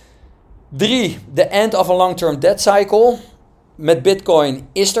 3, the end of a long-term debt cycle. Met bitcoin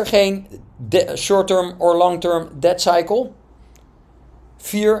is er geen short-term or long-term debt cycle.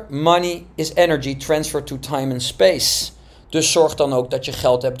 4, money is energy transferred to time and space. Dus zorg dan ook dat je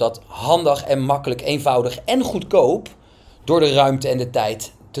geld hebt dat handig en makkelijk, eenvoudig en goedkoop door de ruimte en de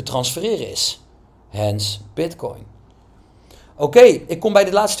tijd te transfereren is. Hence bitcoin. Oké, ik kom bij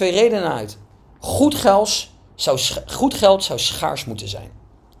de laatste 2 redenen uit. Goed geld zou schaars moeten zijn.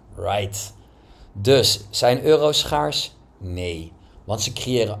 Right. Dus, zijn euro's schaars? Nee. Want ze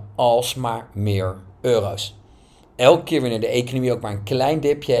creëren alsmaar meer euro's. Elke keer wanneer de economie ook maar een klein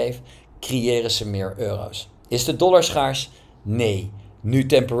dipje heeft, creëren ze meer euro's. Is de dollar schaars? Nee. Nu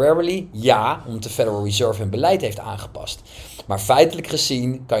temporarily? Ja, omdat de Federal Reserve hun beleid heeft aangepast. Maar feitelijk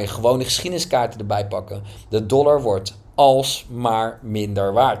gezien kan je gewoon de geschiedeniskaarten erbij pakken. De dollar wordt alsmaar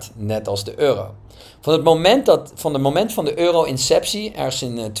minder waard, net als de euro. Van het moment van de euro-inceptie, ergens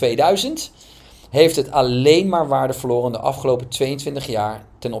in 2000, heeft het alleen maar waarde verloren de afgelopen 22 jaar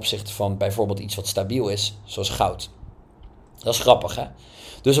ten opzichte van bijvoorbeeld iets wat stabiel is, zoals goud. Dat is grappig, hè?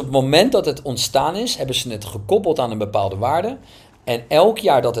 Dus op het moment dat het ontstaan is, hebben ze het gekoppeld aan een bepaalde waarde. En elk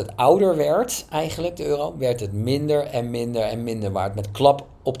jaar dat het ouder werd, eigenlijk de euro, werd het minder en minder en minder waard. Met klap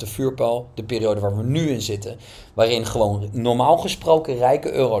op de vuurpijl, de periode waar we nu in zitten. Waarin gewoon normaal gesproken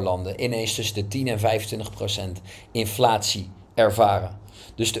rijke eurolanden ineens tussen de 10 en 25% inflatie ervaren.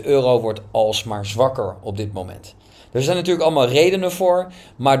 Dus de euro wordt alsmaar zwakker op dit moment. Er zijn natuurlijk allemaal redenen voor,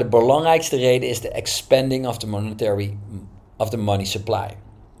 maar de belangrijkste reden is de expanding of the money supply.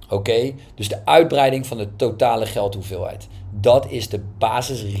 Oké? Dus de uitbreiding van de totale geldhoeveelheid. Dat is de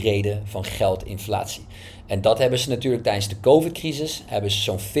basisreden van geldinflatie. En dat hebben ze natuurlijk tijdens de COVID-crisis, hebben ze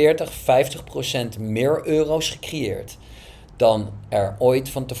zo'n 40-50% meer euro's gecreëerd dan er ooit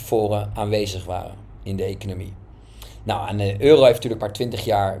van tevoren aanwezig waren in de economie. Nou, en de euro heeft natuurlijk maar 20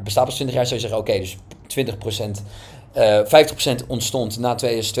 jaar, bestaat pas 20 jaar, zou je zeggen, oké, dus 20%, 50% ontstond na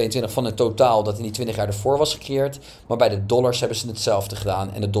 2022 van het totaal dat in die 20 jaar ervoor was gecreëerd. Maar bij de dollars hebben ze hetzelfde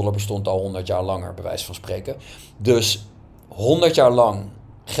gedaan en de dollar bestond al 100 jaar langer, bij wijze van spreken. Dus 100 jaar lang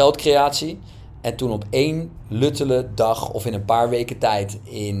geldcreatie en toen op één luttele dag of in een paar weken tijd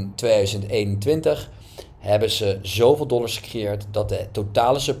in 2021 hebben ze zoveel dollars gecreëerd dat de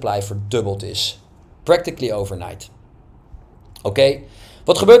totale supply verdubbeld is. Practically overnight. Oké,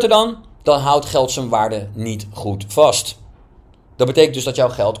 wat gebeurt er dan? Dan houdt geld zijn waarde niet goed vast. Dat betekent dus dat jouw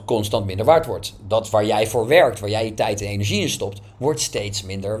geld constant minder waard wordt. Dat waar jij voor werkt, waar jij je tijd en energie in stopt, wordt steeds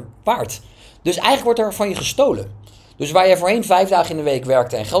minder waard. Dus eigenlijk wordt er van je gestolen. Dus waar jij voorheen 5 dagen in de week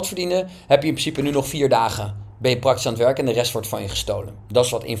werkte en geld verdiende, heb je in principe nu nog 4 dagen, ben je praktisch aan het werken en de rest wordt van je gestolen. Dat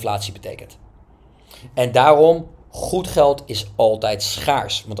is wat inflatie betekent. En daarom, goed geld is altijd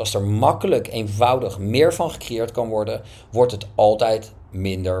schaars. Want als er makkelijk, eenvoudig meer van gecreëerd kan worden, wordt het altijd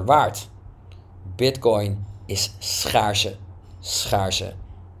minder waard. Bitcoin is schaarse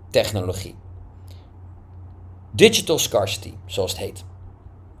technologie. Digital scarcity, zoals het heet.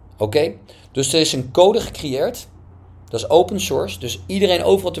 Oké? Dus er is een code gecreëerd. Dat is open source. Dus iedereen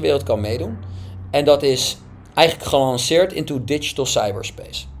overal ter wereld kan meedoen. En dat is eigenlijk gelanceerd into digital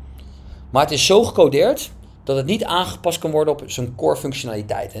cyberspace. Maar het is zo gecodeerd dat het niet aangepast kan worden op zijn core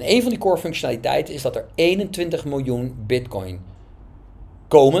functionaliteit. En een van die core functionaliteiten is dat er 21 miljoen bitcoin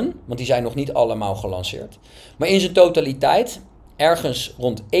komen. Want die zijn nog niet allemaal gelanceerd. Maar in zijn totaliteit, ergens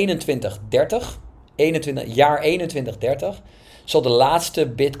rond 2130, jaar 2130, zal de laatste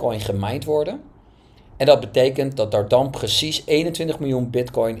bitcoin gemined worden. En dat betekent dat er dan precies 21 miljoen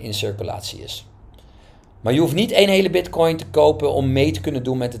bitcoin in circulatie is. Maar je hoeft niet één hele bitcoin te kopen om mee te kunnen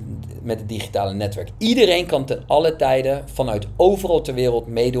doen met het digitale netwerk. Iedereen kan ten alle tijden vanuit overal ter wereld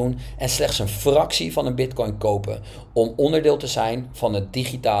meedoen en slechts een fractie van een bitcoin kopen om onderdeel te zijn van het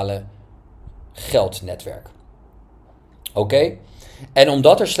digitale geldnetwerk. Oké? En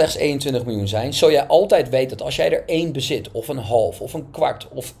omdat er slechts 21 miljoen zijn, zul jij altijd weten dat als jij er 1 bezit, of een half, of een kwart,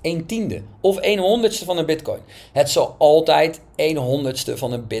 of 1/10, of 1/100ste van een bitcoin, het zal altijd 1/100ste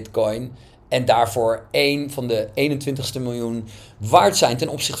van een bitcoin en daarvoor 1 van de 21ste miljoen waard zijn ten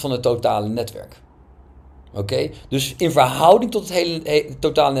opzichte van het totale netwerk. Oké? Dus in verhouding tot het hele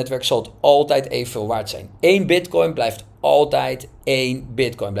totale netwerk zal het altijd evenveel waard zijn. 1 bitcoin blijft altijd 1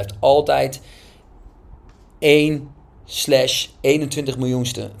 bitcoin. Blijft altijd 1/21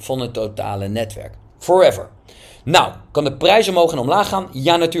 miljoenste van het totale netwerk. Forever. Nou, kan de prijs omhoog en omlaag gaan?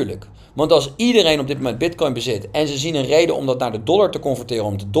 Ja, natuurlijk. Want als iedereen op dit moment bitcoin bezit en ze zien een reden om dat naar de dollar te converteren,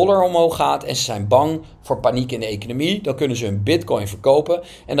 omdat de dollar omhoog gaat en ze zijn bang voor paniek in de economie, dan kunnen ze hun bitcoin verkopen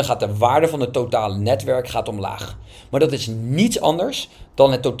en dan gaat de waarde van het totale netwerk omlaag. Maar dat is niets anders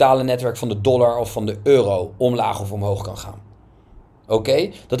dan het totale netwerk van de dollar of van de euro omlaag of omhoog kan gaan. Oké?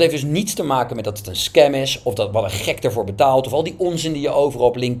 Dat heeft dus niets te maken met dat het een scam is, of dat wat een gek ervoor betaalt, of al die onzin die je overal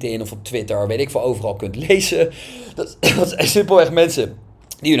op LinkedIn of op Twitter, weet ik veel, overal kunt lezen. Dat is simpelweg mensen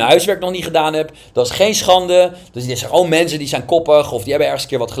die hun huiswerk nog niet gedaan hebben. Dat is geen schande. Dus dit zijn gewoon mensen die zijn koppig, of die hebben ergens een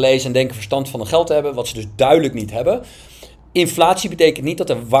keer wat gelezen en denken verstand van hun geld te hebben, wat ze dus duidelijk niet hebben. Inflatie betekent niet dat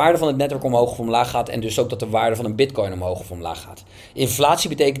de waarde van het netwerk omhoog of omlaag gaat en dus ook dat de waarde van een bitcoin omhoog of omlaag gaat. Inflatie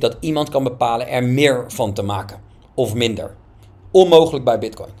betekent dat iemand kan bepalen er meer van te maken of minder. Onmogelijk bij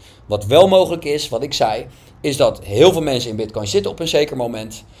bitcoin. Wat wel mogelijk is, wat ik zei, is dat heel veel mensen in bitcoin zitten op een zeker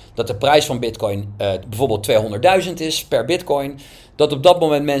moment. Dat de prijs van bitcoin bijvoorbeeld 200.000 is per bitcoin. Dat op dat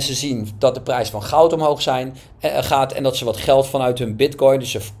moment mensen zien dat de prijs van goud omhoog gaat en dat ze wat geld vanuit hun bitcoin,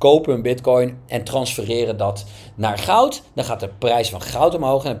 dus ze verkopen hun bitcoin en transfereren dat naar goud. Dan gaat de prijs van goud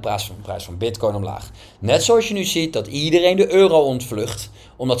omhoog en de prijs van bitcoin omlaag. Net zoals je nu ziet dat iedereen de euro ontvlucht,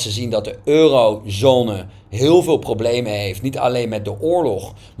 omdat ze zien dat de eurozone heel veel problemen heeft. Niet alleen met de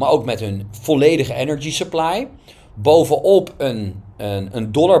oorlog, maar ook met hun volledige energy supply. Bovenop een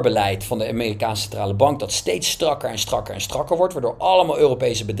dollarbeleid van de Amerikaanse centrale bank dat steeds strakker en strakker en strakker wordt. Waardoor allemaal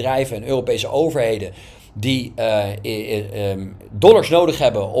Europese bedrijven en Europese overheden die dollars nodig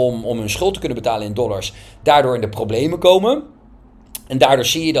hebben om hun schuld te kunnen betalen in dollars, daardoor in de problemen komen. En daardoor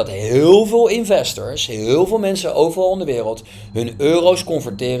zie je dat heel veel investors, heel veel mensen overal in de wereld, hun euro's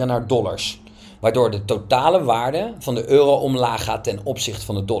converteren naar dollars. Waardoor de totale waarde van de euro omlaag gaat ten opzichte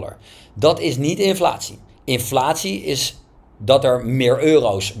van de dollar. Dat is niet inflatie. Inflatie is dat er meer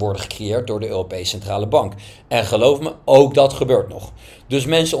euro's worden gecreëerd door de Europese Centrale Bank. En geloof me, ook dat gebeurt nog. Dus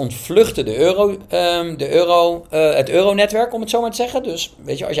mensen ontvluchten het euronetwerk, om het zo maar te zeggen. Dus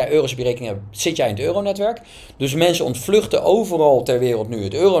weet je, als jij euro's op je rekening hebt, zit jij in het euronetwerk. Dus mensen ontvluchten overal ter wereld nu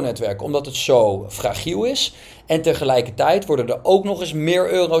het euronetwerk, omdat het zo fragiel is. En tegelijkertijd worden er ook nog eens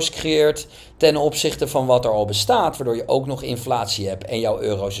meer euro's gecreëerd ten opzichte van wat er al bestaat, waardoor je ook nog inflatie hebt en jouw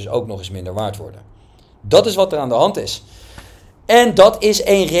euro's dus ook nog eens minder waard worden. Dat is wat er aan de hand is. En dat is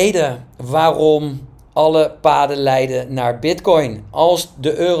één reden waarom alle paden leiden naar bitcoin. Als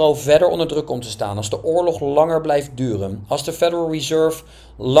de euro verder onder druk komt te staan, als de oorlog langer blijft duren, als de Federal Reserve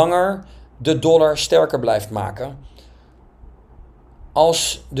langer de dollar sterker blijft maken,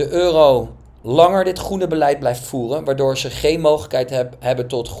 als de euro langer dit groene beleid blijft voeren, waardoor ze geen mogelijkheid hebben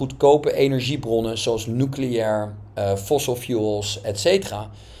tot goedkope energiebronnen zoals nucleair, fossil fuels, etc.,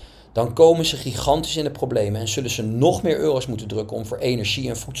 dan komen ze gigantisch in de problemen en zullen ze nog meer euro's moeten drukken om voor energie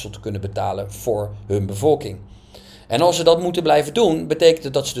en voedsel te kunnen betalen voor hun bevolking. En als ze dat moeten blijven doen, betekent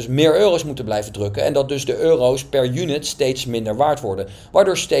het dat ze dus meer euro's moeten blijven drukken en dat dus de euro's per unit steeds minder waard worden,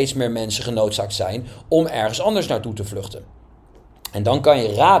 waardoor steeds meer mensen genoodzaakt zijn om ergens anders naartoe te vluchten. En dan kan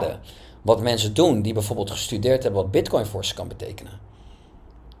je raden wat mensen doen die bijvoorbeeld gestudeerd hebben wat bitcoin voor ze kan betekenen.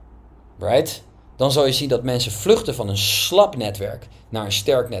 Right? Dan zal je zien dat mensen vluchten van een slap netwerk naar een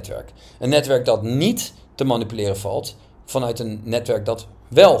sterk netwerk. Een netwerk dat niet te manipuleren valt, vanuit een netwerk dat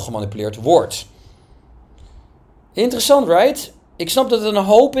wel gemanipuleerd wordt. Interessant, right? Ik snap dat het een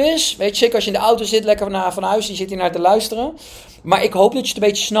hoop is. Weet je, zeker als je in de auto zit, lekker van huis, je zit hier naar te luisteren. Maar ik hoop dat je het een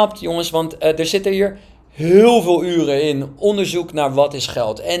beetje snapt, jongens. Want er zitten hier heel veel uren in onderzoek naar wat is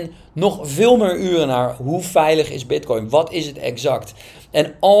geld. En nog veel meer uren naar hoe veilig is Bitcoin. Wat is het exact?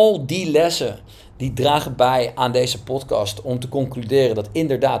 En al die lessen die dragen bij aan deze podcast om te concluderen dat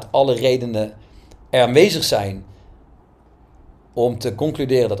inderdaad alle redenen er aanwezig zijn om te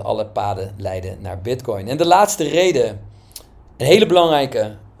concluderen dat alle paden leiden naar Bitcoin. En de laatste reden, een hele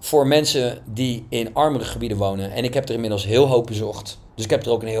belangrijke voor mensen die in armere gebieden wonen. En ik heb er inmiddels heel hoop bezocht. Dus ik heb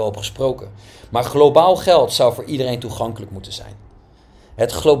er ook een heel hoop gesproken. Maar globaal geld zou voor iedereen toegankelijk moeten zijn.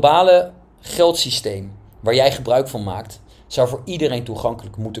 Het globale geldsysteem waar jij gebruik van maakt, zou voor iedereen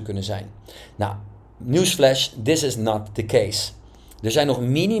toegankelijk moeten kunnen zijn. Nou, newsflash, this is not the case. Er zijn nog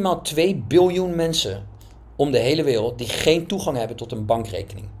minimaal 2 biljoen mensen om de hele wereld die geen toegang hebben tot een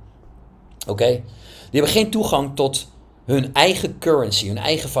bankrekening. Oké? Die hebben geen toegang tot hun eigen currency, hun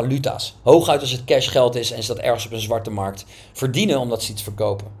eigen valuta's. Hooguit als het cashgeld is en ze dat ergens op een zwarte markt verdienen omdat ze iets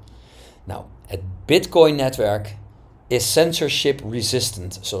verkopen. Nou, het Bitcoin-netwerk is censorship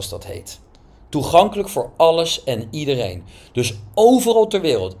resistant, zoals dat heet. Toegankelijk voor alles en iedereen. Dus overal ter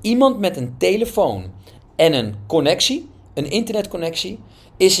wereld. Iemand met een telefoon en een connectie, een internetconnectie,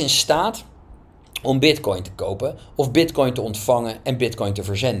 is in staat om Bitcoin te kopen of Bitcoin te ontvangen en Bitcoin te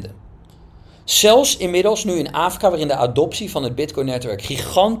verzenden. Zelfs inmiddels nu in Afrika, waarin de adoptie van het Bitcoin-netwerk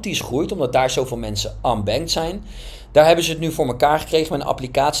gigantisch groeit, omdat daar zoveel mensen unbanked zijn, daar hebben ze het nu voor elkaar gekregen met een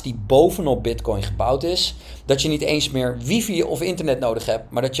applicatie die bovenop Bitcoin gebouwd is. Dat je niet eens meer wifi of internet nodig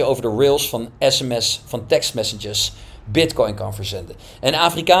hebt, maar dat je over de rails van sms, van tekstmessages, Bitcoin kan verzenden. En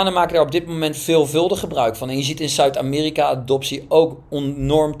Afrikanen maken daar op dit moment veelvuldig gebruik van. En je ziet in Zuid-Amerika adoptie ook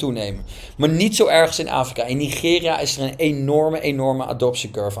enorm toenemen. Maar niet zo ergens in Afrika. In Nigeria is er een enorme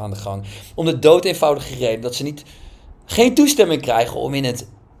adoptiecurve aan de gang. Om de dood eenvoudige reden dat ze geen toestemming krijgen om in het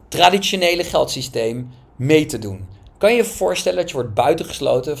traditionele geldsysteem mee te doen. Kan je je voorstellen dat je wordt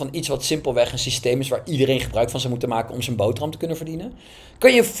buitengesloten van iets wat simpelweg een systeem is waar iedereen gebruik van zou moeten maken om zijn boterham te kunnen verdienen? Kan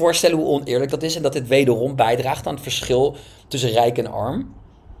je je voorstellen hoe oneerlijk dat is en dat dit wederom bijdraagt aan het verschil tussen rijk en arm?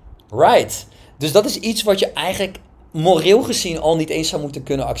 Right. Dus dat is iets wat je eigenlijk moreel gezien al niet eens zou moeten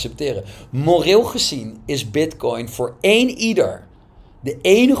kunnen accepteren. Moreel gezien is Bitcoin voor ieder de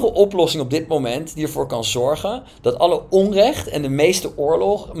enige oplossing op dit moment die ervoor kan zorgen dat alle onrecht en de meeste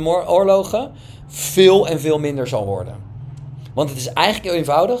oorlogen veel en veel minder zal worden. Want het is eigenlijk heel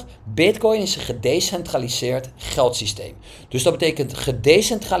eenvoudig. Bitcoin is een gedecentraliseerd geldsysteem. Dus dat betekent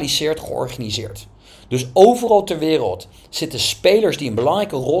gedecentraliseerd georganiseerd. Dus overal ter wereld zitten spelers die een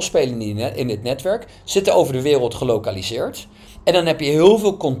belangrijke rol spelen in dit netwerk, zitten over de wereld gelokaliseerd. En dan heb je heel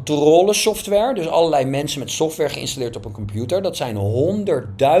veel controlesoftware, dus allerlei mensen met software geïnstalleerd op een computer. Dat zijn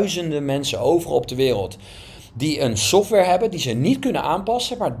honderdduizenden mensen overal op de wereld die een software hebben die ze niet kunnen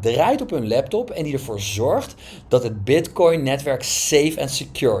aanpassen, maar het draait op hun laptop en die ervoor zorgt dat het Bitcoin-netwerk safe en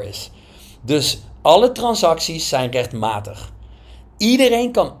secure is. Dus alle transacties zijn rechtmatig.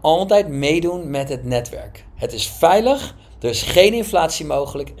 Iedereen kan altijd meedoen met het netwerk. Het is veilig, er is geen inflatie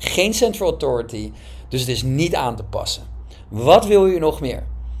mogelijk, geen central authority, dus het is niet aan te passen. Wat wil je nog meer?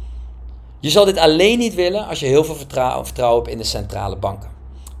 Je zal dit alleen niet willen als je heel veel vertrouwen hebt in de centrale banken.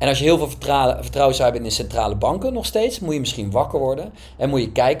 En als je heel veel vertrouwen zou hebben in de centrale banken nog steeds, moet je misschien wakker worden. En moet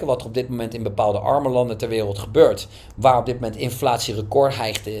je kijken wat er op dit moment in bepaalde arme landen ter wereld gebeurt. Waar op dit moment inflatie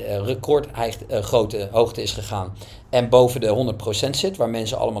grote hoogte is gegaan. En boven de 100% zit, waar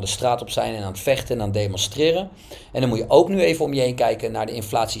mensen allemaal de straat op zijn en aan het vechten en aan het demonstreren. En dan moet je ook nu even om je heen kijken naar de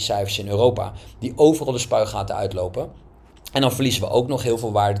inflatiecijfers in Europa. Die overal de spuigaten uitlopen. En dan verliezen we ook nog heel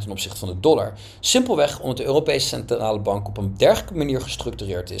veel waarde ten opzichte van de dollar. Simpelweg omdat de Europese Centrale Bank op een dergelijke manier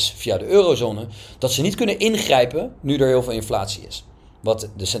gestructureerd is via de eurozone, dat ze niet kunnen ingrijpen nu er heel veel inflatie is. Wat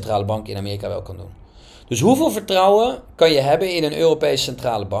de centrale bank in Amerika wel kan doen. Dus hoeveel vertrouwen kan je hebben in een Europese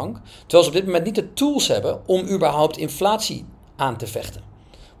Centrale Bank, terwijl ze op dit moment niet de tools hebben om überhaupt inflatie aan te vechten?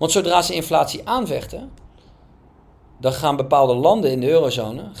 Want zodra ze inflatie aanvechten, dan gaan bepaalde landen in de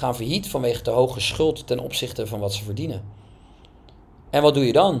eurozone failliet vanwege te hoge schuld ten opzichte van wat ze verdienen. En wat doe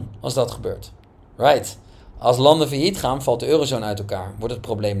je dan als dat gebeurt? Right. Als landen failliet gaan, valt de eurozone uit elkaar. Wordt het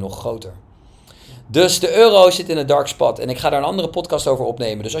probleem nog groter. Dus de euro zit in een dark spot. En ik ga daar een andere podcast over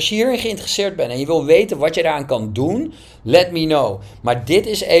opnemen. Dus als je hierin geïnteresseerd bent en je wil weten wat je daaraan kan doen, let me know. Maar dit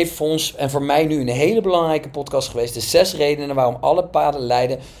is even voor ons en voor mij nu een hele belangrijke podcast geweest. De 6 redenen waarom alle paden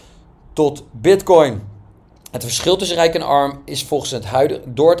leiden tot Bitcoin. Het verschil tussen rijk en arm is volgens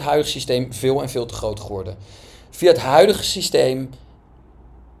door het huidige systeem veel en veel te groot geworden. Via het huidige systeem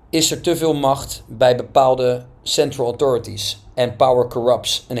is er te veel macht bij bepaalde central authorities. En power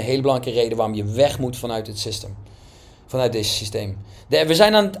corrupts. Een hele belangrijke reden waarom je weg moet vanuit het systeem. vanuit deze systeem. We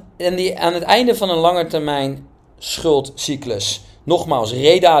zijn aan het einde van een langetermijn schuldcyclus. Nogmaals,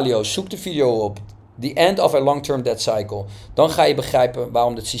 Ray Dalio, zoek de video op. The end of a long-term debt cycle. Dan ga je begrijpen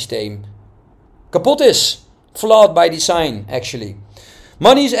waarom dit systeem kapot is. Flawed by design, actually.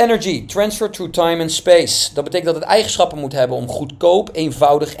 Money is energy, transferred through time and space. Dat betekent dat het eigenschappen moet hebben om goedkoop,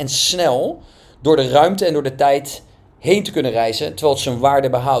 eenvoudig en snel door de ruimte en door de tijd heen te kunnen reizen, terwijl het zijn waarde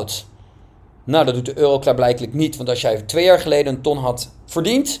behoudt. Nou, dat doet de euro klaarblijkelijk niet, want als jij 2 jaar geleden een ton had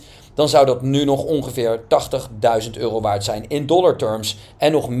verdiend, dan zou dat nu nog ongeveer €80.000 waard zijn in dollar terms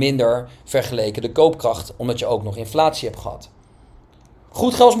en nog minder vergeleken de koopkracht, omdat je ook nog inflatie hebt gehad.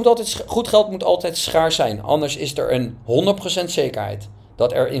 Goed geld moet altijd schaars zijn, anders is er een 100% zekerheid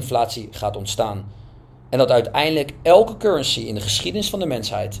dat er inflatie gaat ontstaan. En dat uiteindelijk elke currency in de geschiedenis van de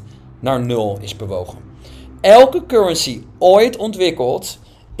mensheid naar 0 is bewogen. Elke currency ooit ontwikkeld,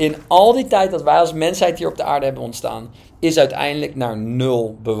 in al die tijd dat wij als mensheid hier op de aarde hebben ontstaan, is uiteindelijk naar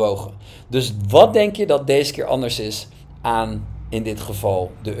 0 bewogen. Dus wat denk je dat deze keer anders is aan, in dit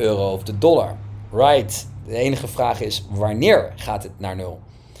geval, de euro of de dollar? Right. De enige vraag is, wanneer gaat het naar 0?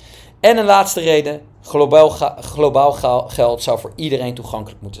 En een laatste reden, globaal geld zou voor iedereen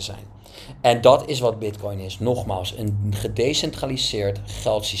toegankelijk moeten zijn. En dat is wat Bitcoin is. Nogmaals, een gedecentraliseerd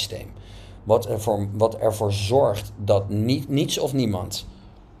geldsysteem. Wat ervoor zorgt dat niets of niemand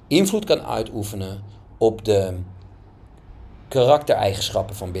invloed kan uitoefenen op de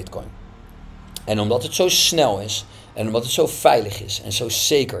karaktereigenschappen van Bitcoin. En omdat het zo snel is, en omdat het zo veilig is, en zo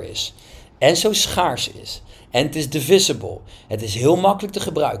zeker is, en zo schaars is, en het is divisible, het is heel makkelijk te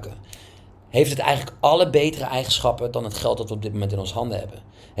gebruiken, heeft het eigenlijk alle betere eigenschappen dan het geld dat we op dit moment in onze handen hebben.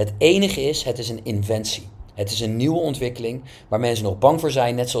 Het enige is, het is een inventie. Het is een nieuwe ontwikkeling waar mensen nog bang voor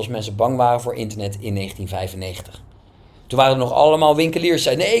zijn, net zoals mensen bang waren voor internet in 1995. Toen waren er nog allemaal winkeliers die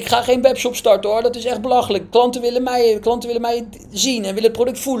zeiden, nee, ik ga geen webshop starten hoor, dat is echt belachelijk. Klanten willen mij zien en willen het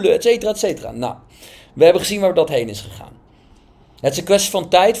product voelen, et cetera, et cetera. Nou, we hebben gezien waar dat heen is gegaan. Het is een kwestie van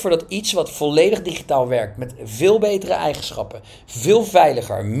tijd voordat iets wat volledig digitaal werkt, met veel betere eigenschappen, veel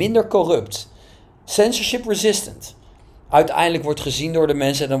veiliger, minder corrupt, censorship resistant, uiteindelijk wordt gezien door de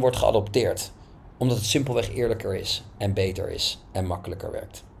mensen en dan wordt geadopteerd. Omdat het simpelweg eerlijker is en beter is en makkelijker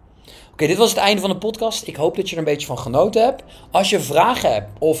werkt. Oké, dit was het einde van de podcast. Ik hoop dat je er een beetje van genoten hebt. Als je vragen hebt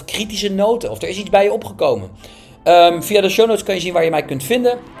of kritische noten of er is iets bij je opgekomen, via de show notes kan je zien waar je mij kunt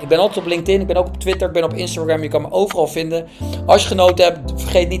vinden. Ik ben altijd op LinkedIn, ik ben ook op Twitter, ik ben op Instagram. Je kan me overal vinden. Als je genoten hebt,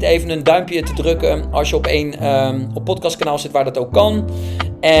 vergeet niet even een duimpje te drukken als je op podcastkanaal zit waar dat ook kan.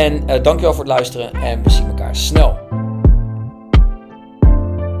 En dankjewel voor het luisteren en we zien elkaar snel.